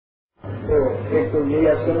تو ایک تو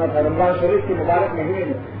یہ سنت ہے رمضان شریف کی مبارک مہینے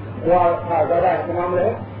میں دعا کا زیادہ اہتمام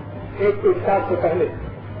رہے. ایک تو افطار سے پہلے،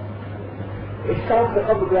 افطار سے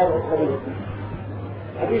قبل دعا بہت قبول ہوتی ہے.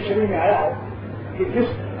 حدیث شریف میں آیا ہے کہ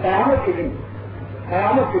جس قیامت کے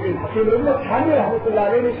دن حکیم تھانی رحمۃ اللہ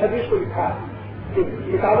علیہ نے اس حدیث کو لکھا ہے کہ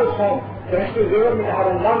کتاب الصوم بحث زیور میں جہاں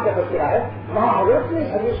رمضان کا تذکرہ ہے وہاں حضرت نے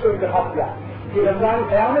اس حدیث کو انتخاب کیا کہ رمضان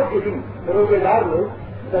قیامت کے دن روزے دار لوگ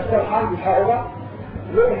دسترخوان بچھا ہوگا،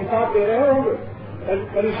 لوگ حساب دے رہے ہوں گے،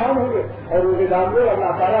 پریشان ہوں گے، اور روزے دار لوگ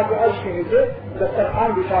اللہ تعالیٰ کے عرش کے نیچے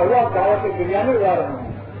دسترخوان بچھا ہوا دعوت بریانی اڑا رہے ہیں.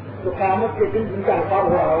 تو قیامت کے دن جن کا حساب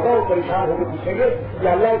ہو رہا ہوگا وہ پریشان ہو کے پوچھیں گے کہ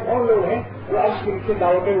اللہ کون لوگ ہیں جو عرش کے نیچے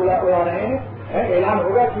دعوتیں اڑا رہے ہیں. اعلان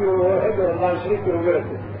ہوگا کہ وہ ہے جو رمضان شریف کے روزے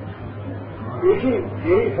رکھتے ہیں.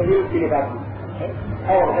 یہی فضیلت کی بات ہے.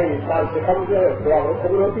 اور ہے افطار سے قبل جو ہے دعا بہت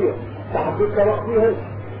قبول ہوتی ہے. تحجد کا وقت بھی ہے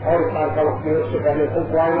اور افطار کا وقت بھی ہے. اس سے پہلے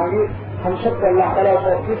خود دعائیں مانگیے. ہم سب کو اللہ تعالیٰ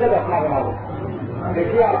 100% اپنا بنا دیں.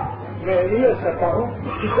 دیکھیے میں یہ کرتا ہوں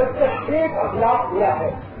کہ جب تک ایک اخلاق برا ہے،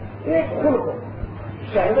 ایک خلق ہو،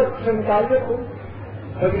 شہادت سے متعلق ہو،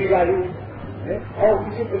 بدری گاڑی اور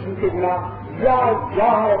کسی قسم کے گناہ یا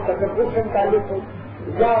اور تکبر سے متعلق ہو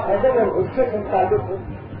یا ادب اور غصے سے متعلق ہو،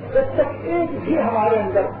 جب تک ایک بھی ہمارے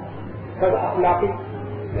اندر بد اخلاقی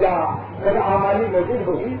یا بد اعمالی موجود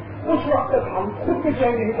ہوگی اس وقت تک ہم خود بھی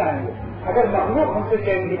چین نہیں پائیں گے. اگر مخلوق ہم سے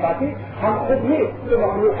چین نہیں پاتی، ہم خود بھی جو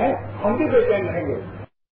مخلوق ہیں ہم بھی بے چین رہیں گے.